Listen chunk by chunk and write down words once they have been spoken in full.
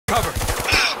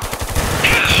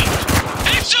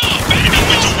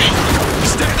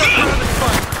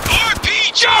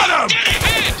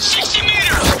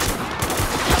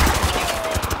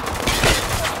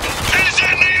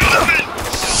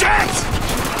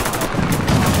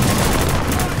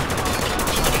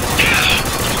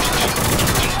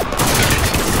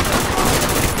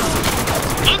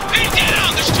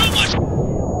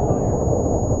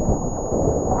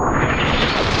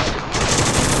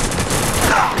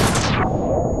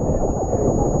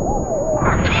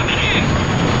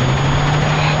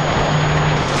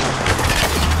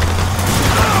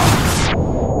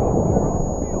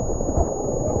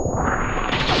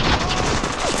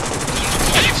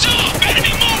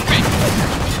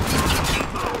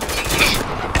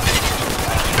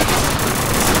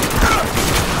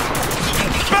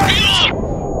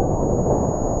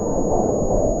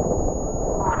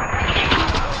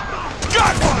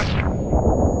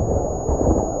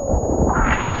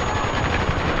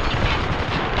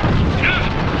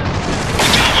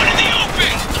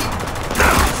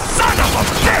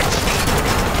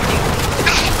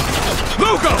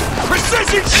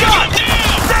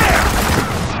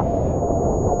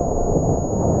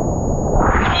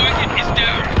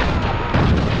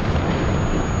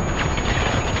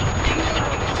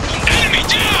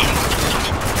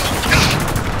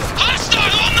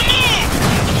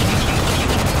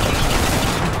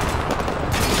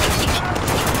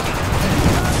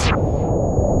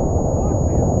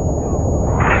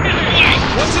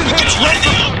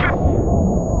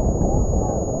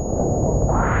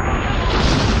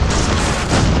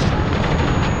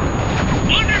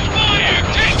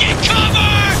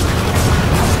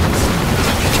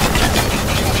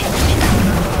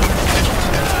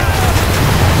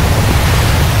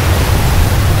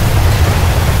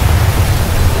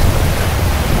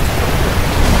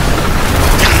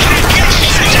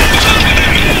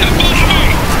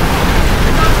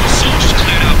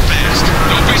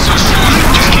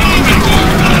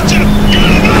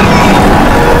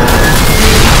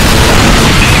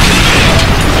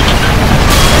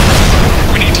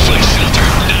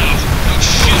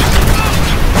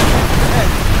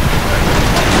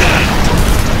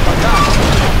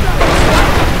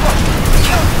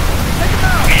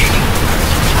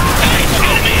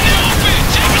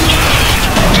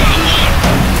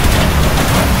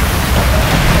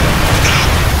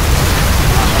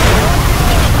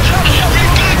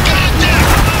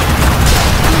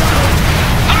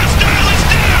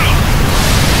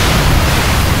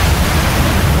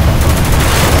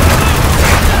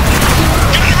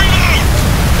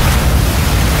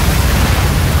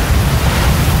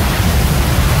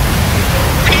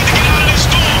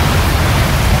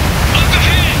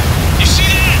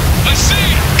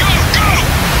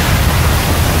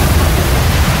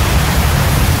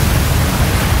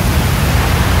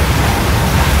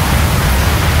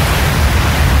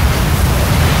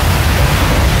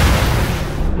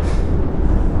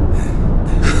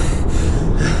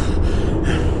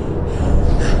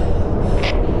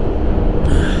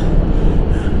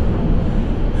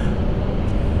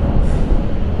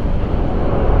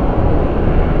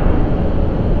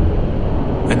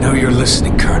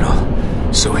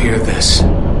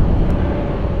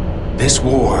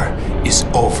war is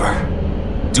over.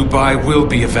 Dubai will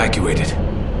be evacuated,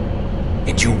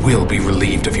 and you will be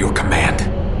relieved of your command.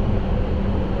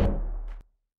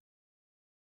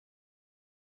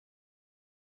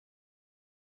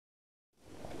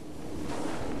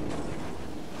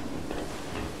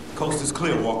 Coast is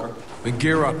clear, Walker. Then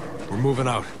gear up. We're moving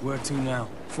out. Where to now?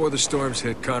 Before the storms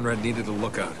hit, Konrad needed a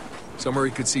lookout. Somewhere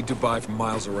he could see Dubai from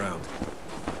miles around.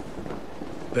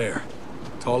 There.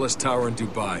 Tallest tower in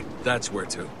Dubai. That's where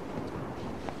to.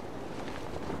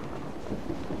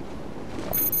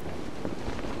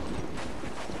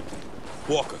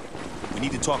 Walker, we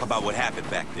need to talk about what happened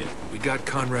back there. We got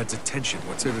Konrad's attention.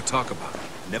 What's there to talk about?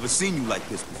 Never seen you like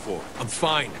this before. I'm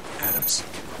fine, Adams.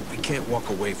 We can't walk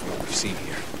away from what we've seen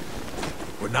here.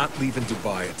 We're not leaving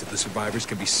Dubai until the survivors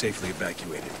can be safely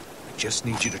evacuated. I just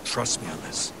need you to trust me on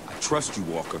this. I trust you,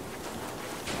 Walker.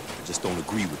 I just don't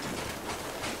agree with you.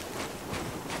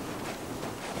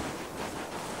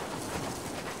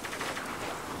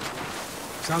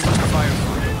 Sounds like a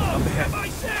firefight. Up ahead.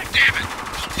 Damn it!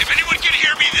 If anyone can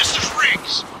hear me, this is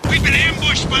Riggs. We've been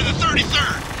ambushed by the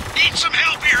 33rd. Need some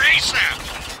help here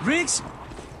ASAP. Riggs?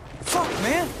 Fuck,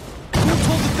 man. Who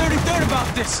told the 33rd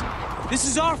about this? This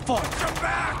is our fault. Come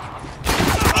back!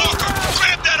 Walker,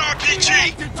 grab that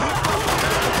RPG!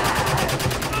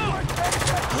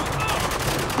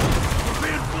 We're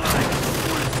being flanked.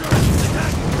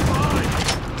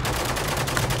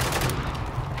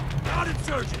 Not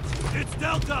insurgents. It's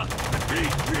Delta.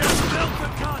 Repeat, we have Delta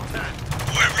contact.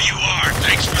 Whoever you are,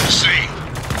 thanks for the same.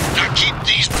 Now keep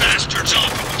these bastards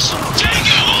off of us.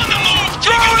 Tango on the move!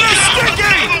 Take him down!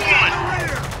 Another one!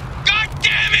 God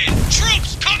damn it!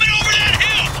 Troops coming over that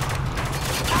hill!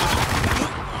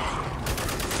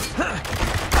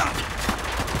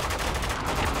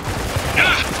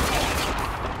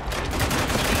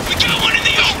 We got one in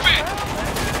the open!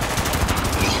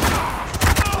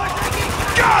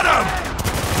 Got him!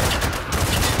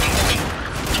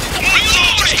 More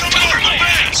soldiers coming over the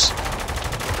base!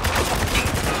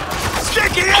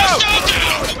 Sticky out!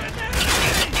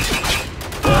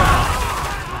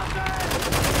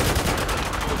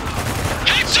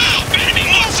 Heads up! Enemy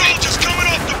more soldiers coming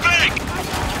off the bank!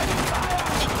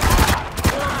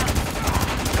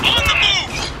 On the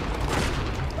move!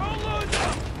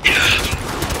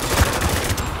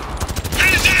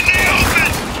 Heads in the open!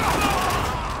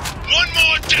 One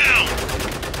more down!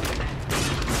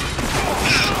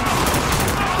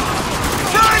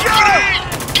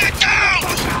 Get down!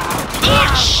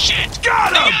 Oh, shit!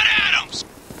 Got him! We got Adams!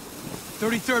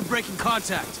 33rd breaking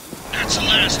contact. That's the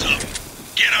last of them.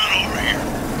 Get on over here.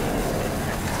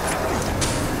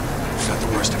 We got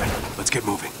the worst of it. Let's get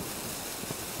moving.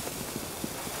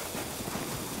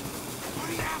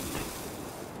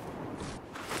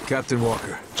 Captain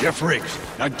Walker. Jeff Riggs,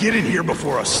 now get in here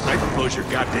before a sniper blows your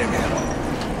goddamn head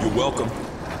off. You're welcome.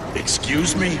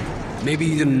 Excuse me? Maybe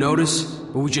you didn't notice,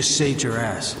 but we just saved your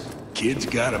ass. Kid's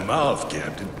got a mouth,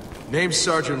 Captain. Name's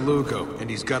Sergeant Lugo, and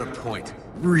he's got a point.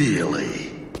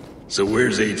 Really? So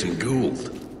where's Agent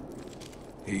Gould?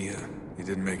 He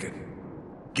didn't make it.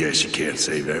 Guess you can't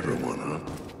save everyone, huh?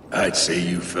 I'd say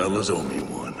you fellas owe me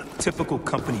one. Typical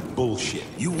company bullshit.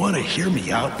 You want to hear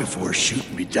me out before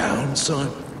shooting me down,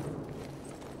 son?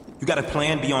 You got a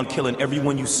plan beyond killing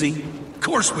everyone you see? Of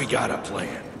course we got a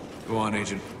plan. Go on,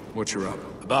 Agent. What's your up?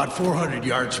 About 400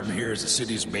 yards from here is the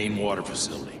city's main water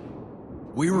facility.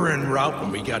 We were en route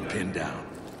when we got pinned down.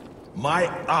 My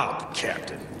op,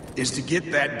 Captain, is to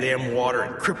get that damn water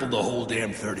and cripple the whole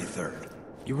damn 33rd.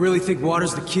 You really think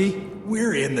water's the key?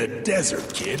 We're in the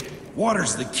desert, kid.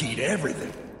 Water's the key to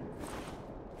everything.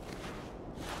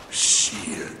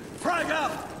 Shit. Frag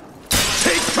out!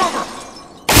 Take cover!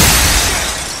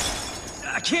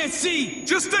 I can't see!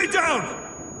 Just stay down!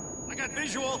 I got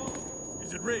visual.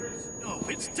 Is it Riggs? No,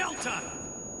 it's Delta.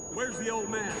 Where's the old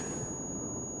man?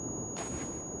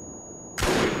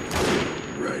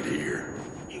 Right here.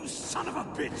 You son of a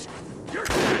bitch! You're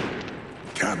dead!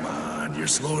 Come on, you're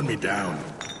slowing me down.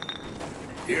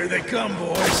 Here they come,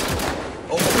 boys.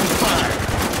 Open fire.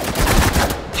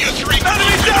 You three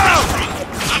enemy down!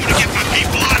 I'm gonna get my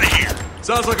people out of here.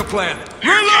 Sounds like a plan.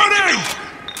 Reloading!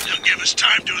 They'll give us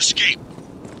time to escape.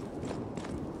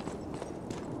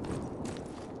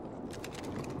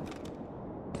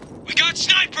 We got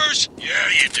snipers! Yeah,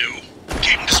 you do.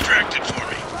 Keep them distracted for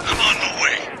me. I'm on my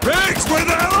way. Riggs, where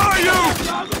the hell are you?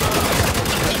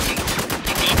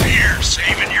 Up here,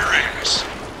 saving your ass.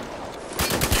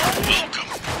 You're welcome.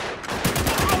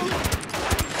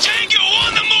 Tango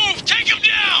on the move! Take him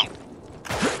down!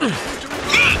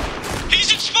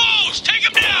 He's exposed! Take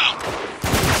him down!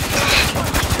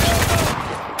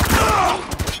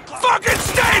 Fucking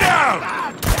stay down!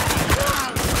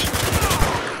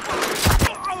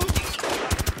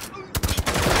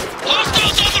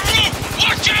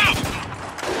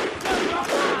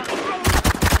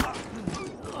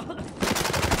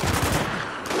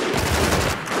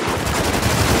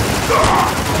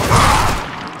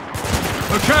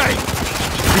 Okay!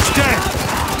 He's dead!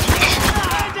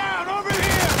 Man down, over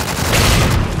here!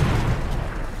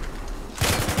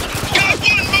 Got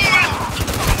one moving!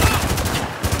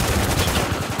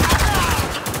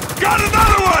 Got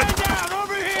another one! Man down,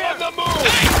 over here! On the move!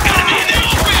 Hey, enemy in the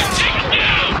open! Take him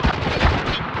down!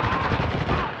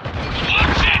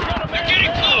 Watch it! They're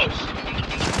getting close!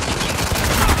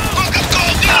 Focus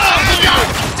gold down!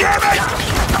 Damn it!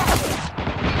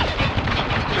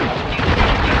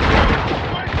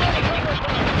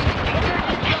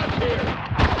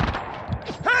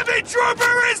 Heavy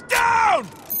trooper is down!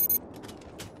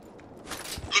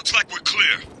 Looks like we're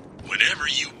clear. Whenever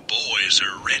you boys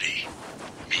are ready,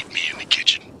 meet me in the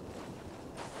kitchen.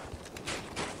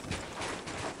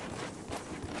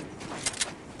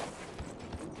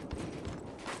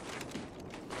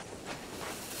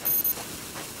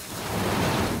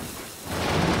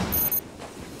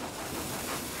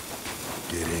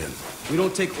 Get in. We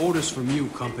don't take orders from you,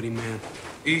 company man.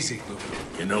 Easy, Luke.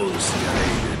 You know the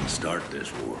CIA didn't start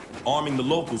this war. Arming the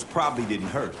locals probably didn't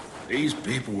hurt. These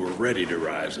people were ready to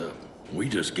rise up. We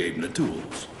just gave them the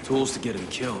tools. Tools to get him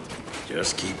killed.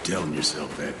 Just keep telling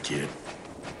yourself that, kid.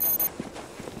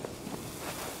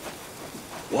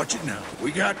 Watch it now.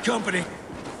 We got company.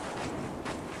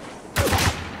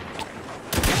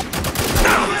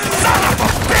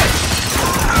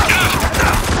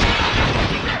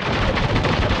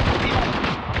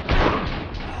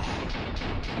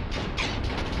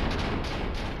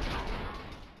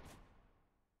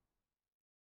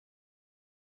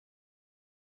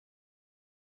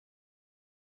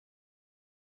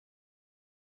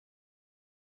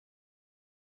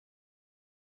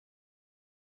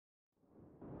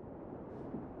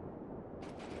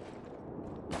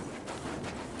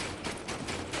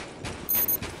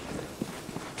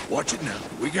 Watch it now.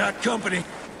 We got company.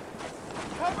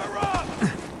 Cover up!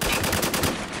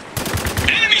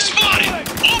 Enemy spotted!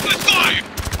 Open fire!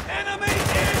 Enemy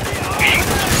in the open!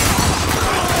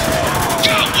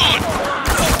 Got one!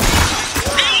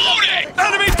 Reloading!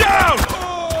 Enemy down!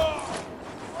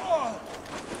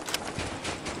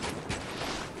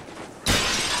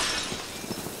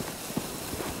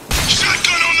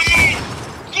 Shotgun on the move!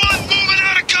 One moving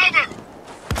out of cover!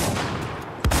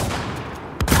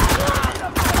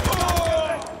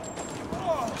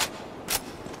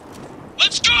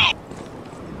 Let's go!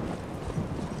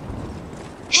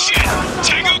 Shit!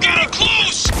 Tango getting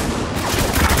close!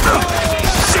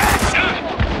 Shit!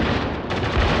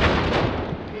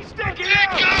 He's sticking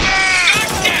out! God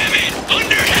damn it!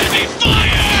 Under heavy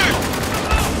fire!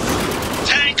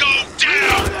 Tango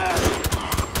down!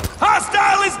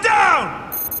 Hostile is down!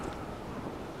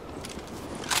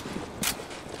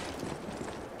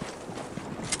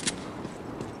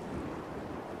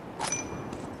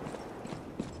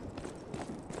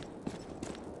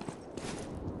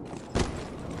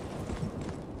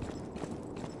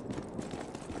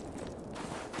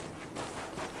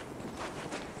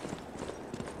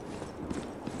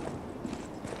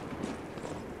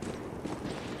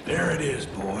 There it is,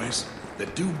 boys. The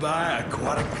Dubai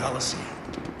Aquatic Coliseum.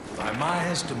 By my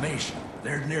estimation,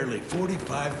 there's nearly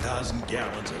 45,000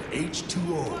 gallons of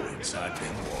H2O inside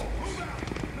them walls.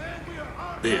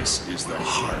 This is the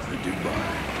heart of Dubai.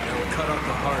 Now cut off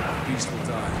the heart, the beast will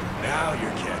die. Now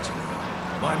you're catching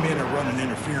up. My men are running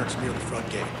interference near the front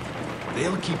gate.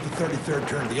 They'll keep the 33rd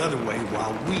turned the other way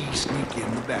while we sneak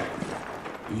in the back.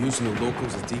 You're using the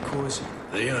locals as decoys?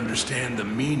 They understand the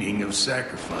meaning of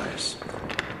sacrifice.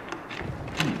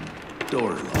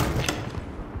 Door's locked.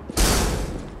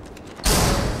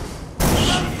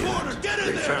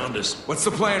 They found us. What's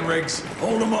the plan, Riggs?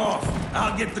 Hold them off.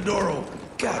 I'll get the door open.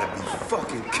 Gotta be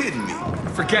fucking kidding me.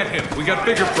 Forget him. We got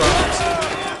bigger problems.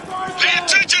 Pay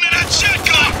attention to that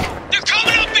shotgun! They're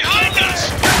coming up behind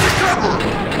us!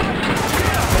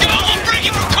 Go, I'm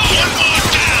breaking for cover! One more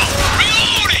down!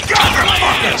 Reloading! Cover my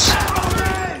ass!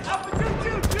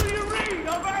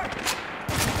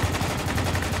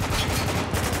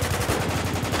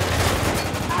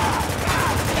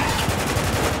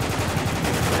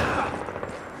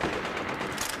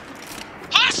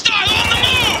 Hostile on the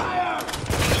move!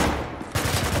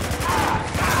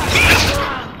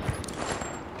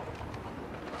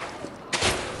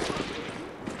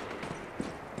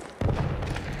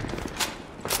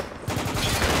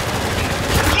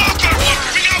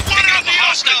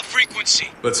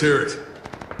 Let's hear it.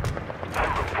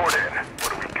 Report in. What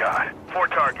do we got? 4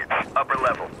 targets, upper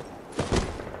level.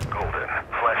 Golden,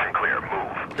 flash and clear,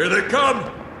 move. Here they come!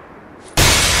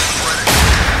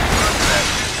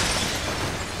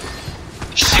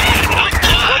 Shit, I'm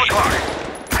blind!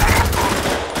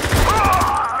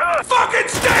 Fucking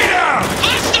stay down!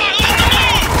 Hostile on the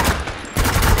move!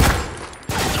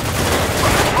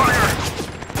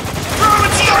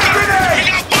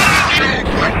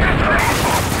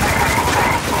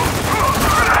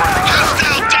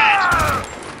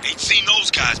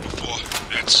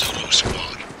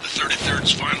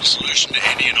 Earth's final solution to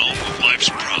any and all of life's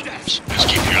problems. Just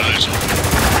keep your eyes open.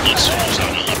 Blood souls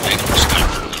on the hunt, they don't stop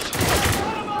for nothing.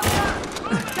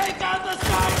 Take out the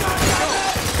shotgun!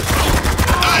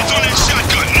 Eyes on that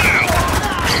shotgun now!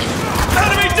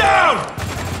 Enemy down!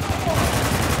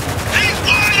 He's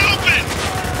wide open!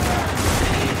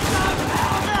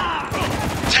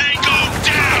 Tango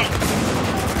down!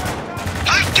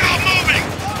 Hostile moving!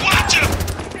 Watch him!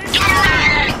 Get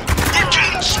around! We're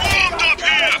getting swarmed up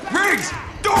here! Riggs!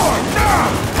 Door! Now!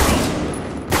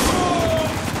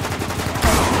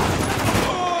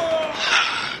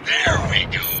 There we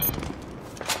go.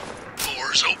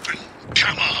 Doors open.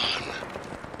 Come on.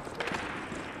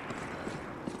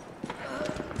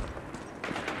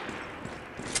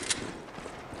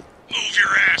 Move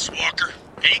your ass, Walker.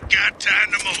 Ain't got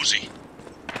time to mosey.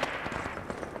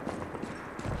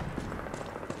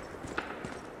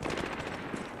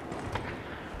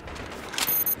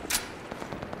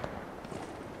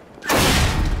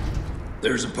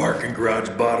 There's a parking garage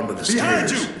bottom of the Behind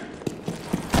stairs. you!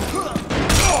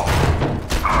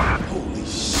 Holy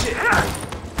shit!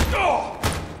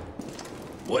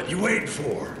 What you waiting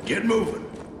for? Get moving.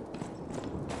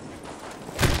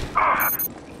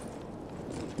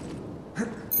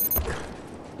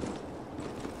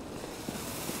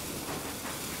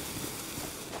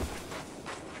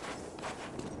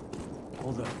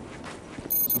 Hold up.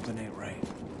 Something ain't right.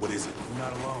 What is it? We're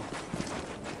not alone.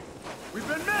 We've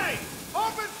been made!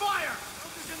 Open fire!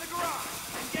 Soldiers in the garage.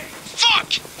 Engage.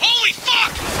 Fuck! Holy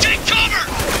fuck! Take cover!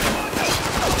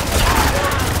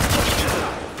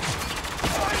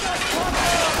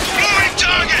 Moving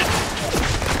target!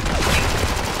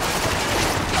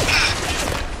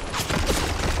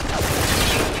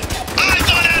 Eyes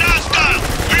on that hostile!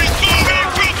 He's moving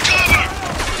from cover!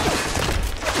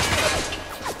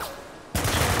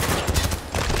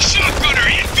 Shotgunner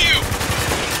in view!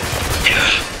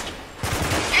 Yeah!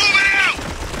 Moving out!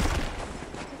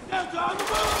 Delta on the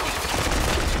move!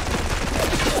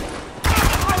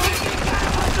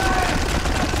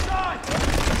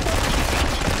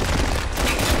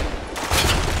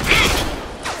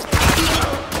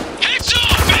 Heads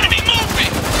off! Enemy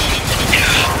moving!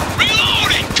 Yeah!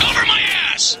 Reloading! Cover my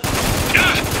ass!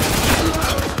 Yeah!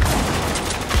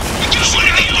 We just went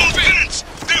in the opens!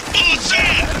 They're full of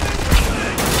sand!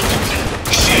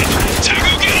 Shit!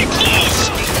 Tango getting close!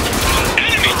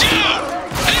 Enemy down!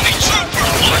 Enemy trooper!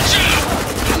 Watch out!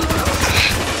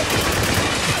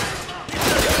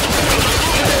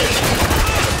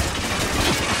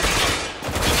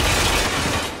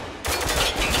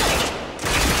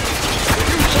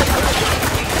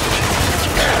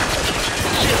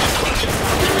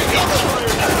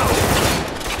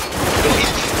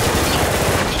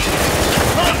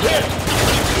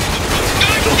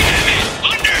 God damn it!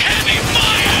 Under heavy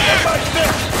fire!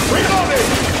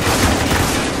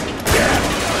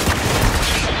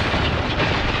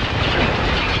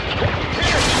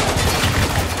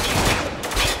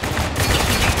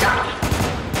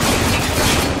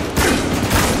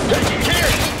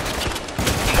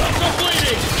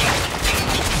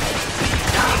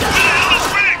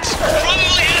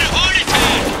 Probably had a heart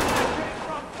attack!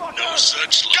 No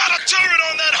such luck. Got a turret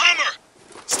on that Hummer!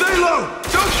 Stay low!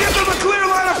 Don't give them a clear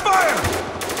line of fire!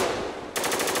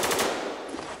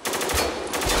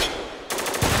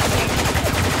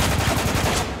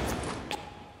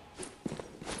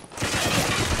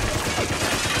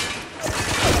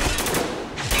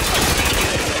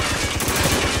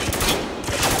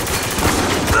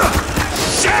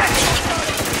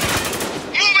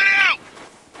 Moving out!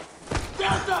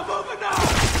 Delta, moving now!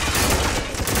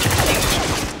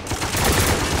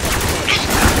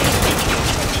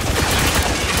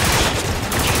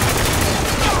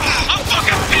 I'm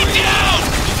fucking pinned down!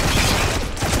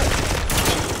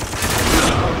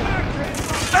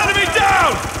 Enemy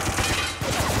down!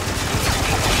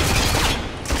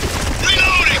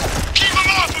 Reloading! Keep him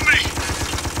off of me!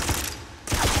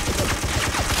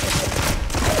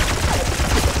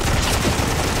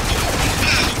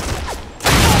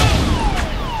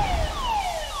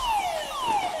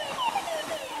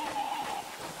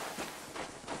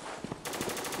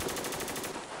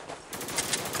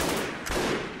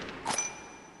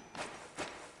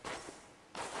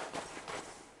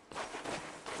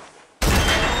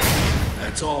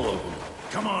 That's all of them.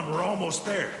 Come on, we're almost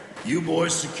there. You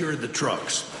boys secured the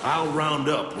trucks. I'll round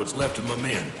up what's left of my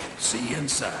men. See you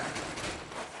inside.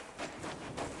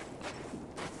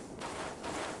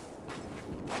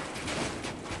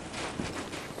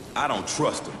 I don't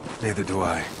trust him. Neither do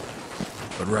I.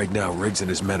 But right now, Riggs and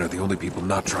his men are the only people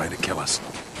not trying to kill us.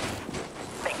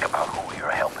 Think about who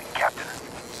you're helping, Captain.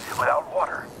 Without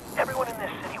water, everyone in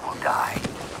this city will die.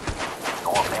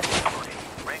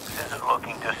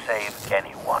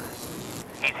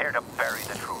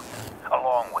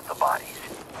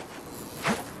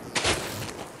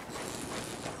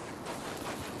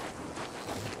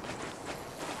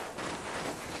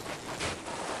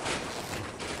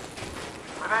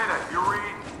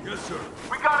 sir.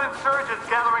 We got insurgents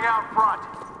gathering out front.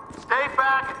 Stay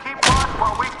back and keep watch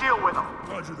while we deal with them.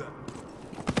 Roger that.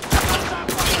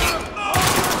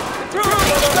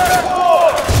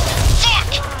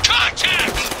 Fuck!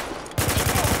 Contact!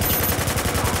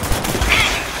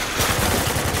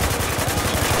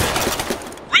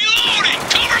 Reloading!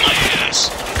 Cover my ass!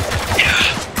 Yeah!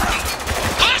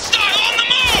 Hostile on the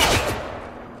move!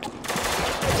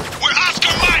 We're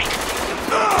Oscar Mike!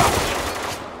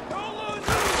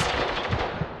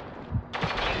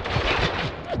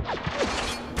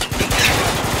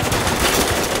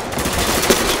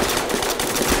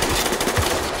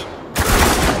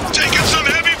 Taking some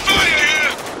heavy fire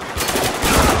here!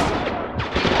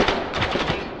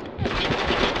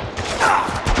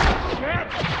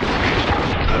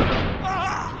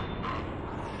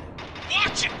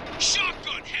 Watch it!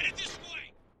 Shotgun headed this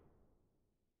way!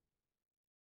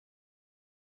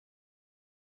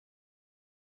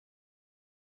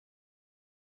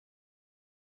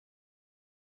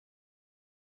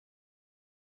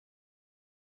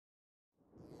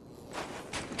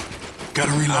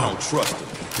 Gotta reload. I don't trust him.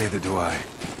 Neither do I.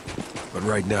 But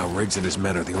right now, Riggs and his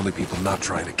men are the only people not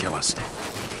trying to kill us.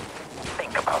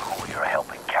 Think about who you're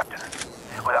helping, Captain.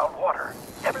 Without water,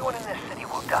 everyone in this city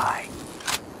will die.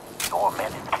 Your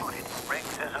men included.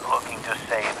 Riggs isn't looking to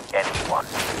save anyone.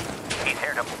 He's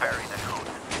here to bury the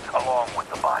truth, along with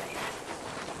the bodies.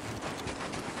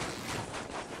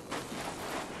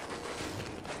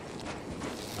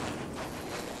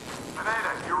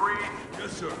 Pineda, you read?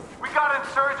 Yes, sir. We got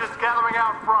insurgents gathering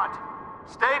out front.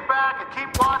 Stay back and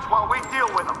keep watch while we deal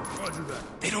with them. Roger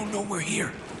that. They don't know we're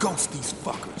here. Ghost these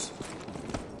fuckers.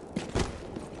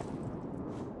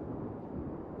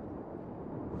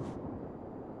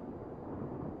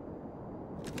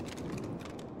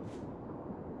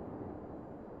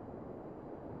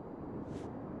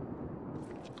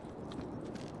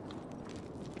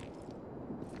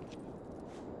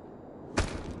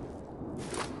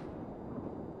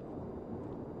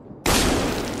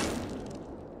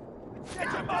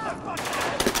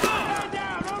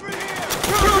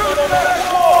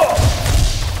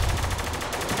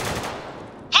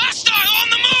 Hostile on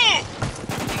the move!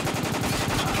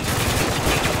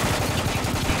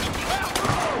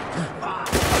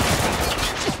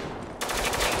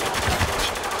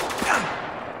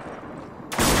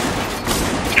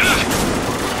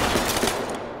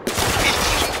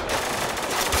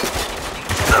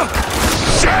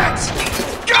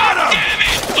 Got him! Damn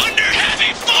it! Under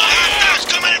heavy fire! Hostiles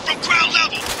coming in from ground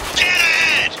level! Dead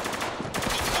ahead!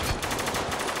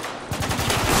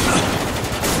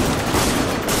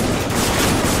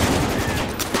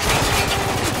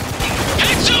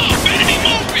 Heads off! Enemy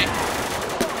movement!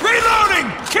 Reloading!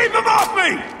 Keep him off me!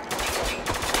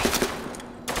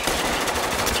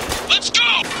 Let's go!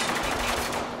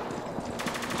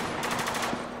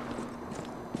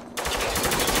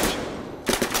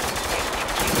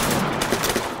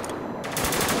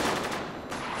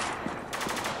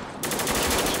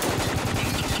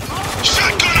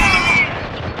 Shotgun on the move!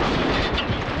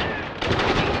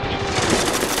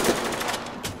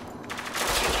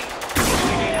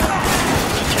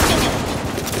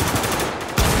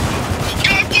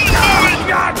 Got one moving!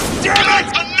 God damn it!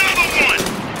 Another one!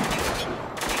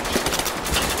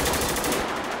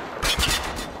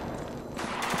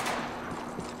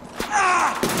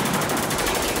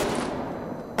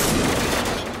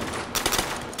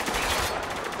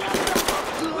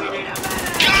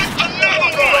 Got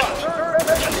another one!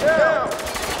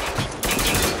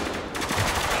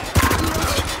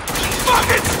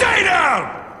 Fucking stay down!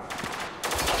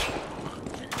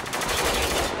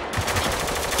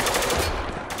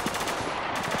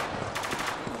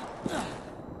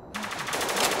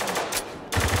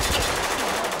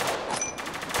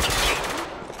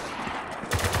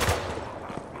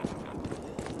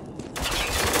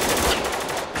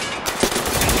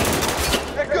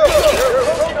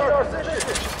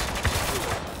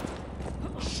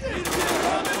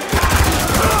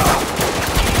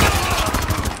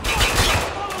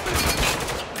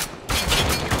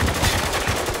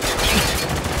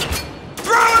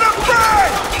 Throwing a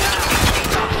frag!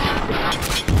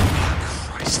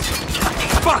 Christ.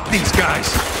 Fuck these guys!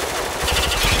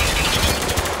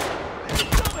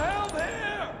 Help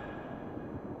here!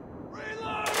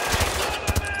 Reloading!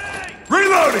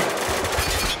 Reloading!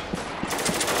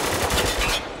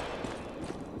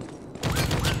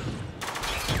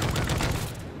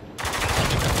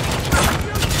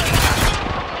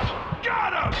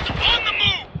 Got him! On the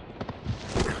move!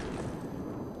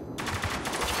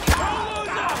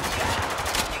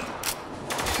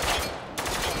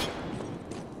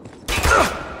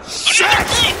 Shit!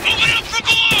 Another group!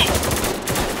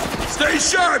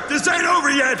 Stay sharp! This ain't over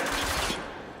yet!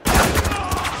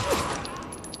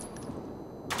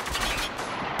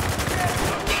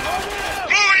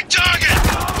 Moving target!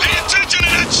 Pay attention to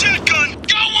that shotgun!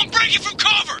 Got one breaking from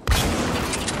cover!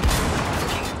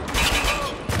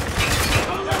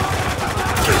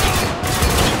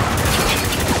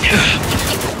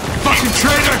 Fucking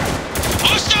traitor!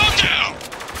 Hostile down!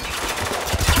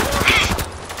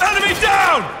 Enemy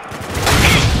down!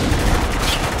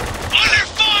 Under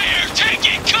fire!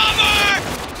 Taking cover!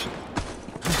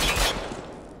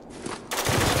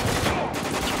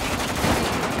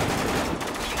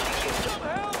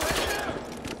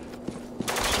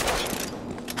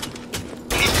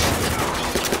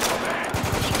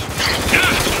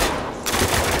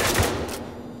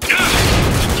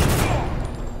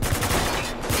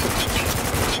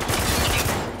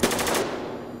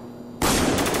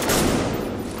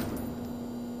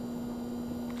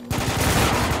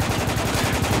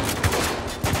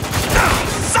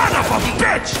 Son of a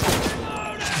bitch!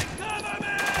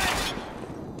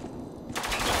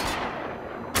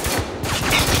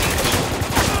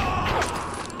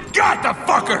 Got the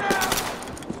fucker!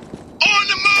 On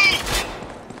the move!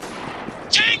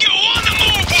 Tango on the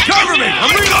move! Cover me!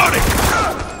 I'm reloading!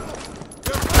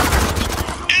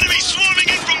 Enemy swarming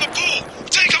in from the pool!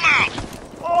 Take him out!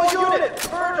 All units,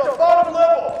 Virgil, bottom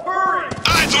level, hurry!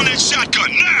 Eyes on that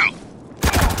shotgun, now!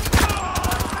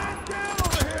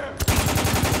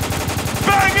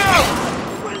 Bang out!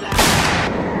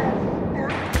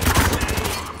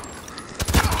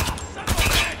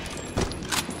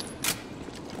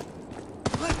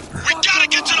 We gotta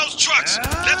get to those trucks!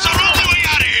 That's our only way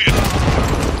out of here!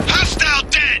 Hostile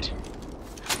dead!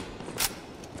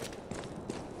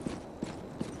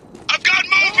 I've got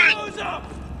movement!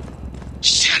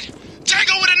 Shit!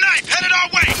 Tango with a knife, headed our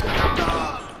way!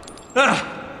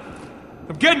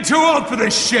 I'm getting too old for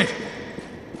this shit!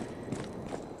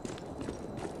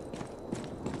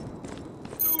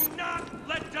 Do not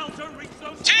let Delta reach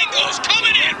those... Tango's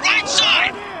coming in, right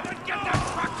side! Get that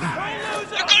truck down!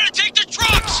 They're gonna take the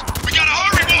trucks! We gotta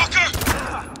hurry, Walker!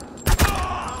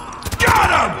 Got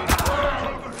him!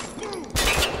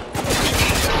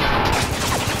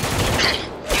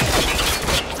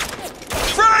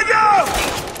 Frag out!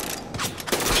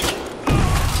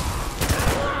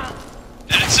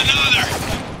 That's another!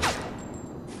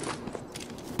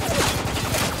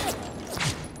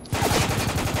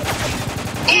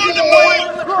 On the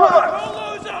move! Don't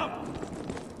lose them!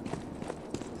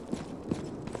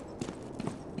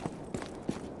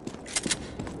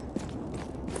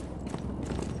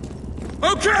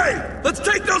 Okay, let's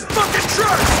take those fucking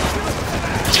trucks!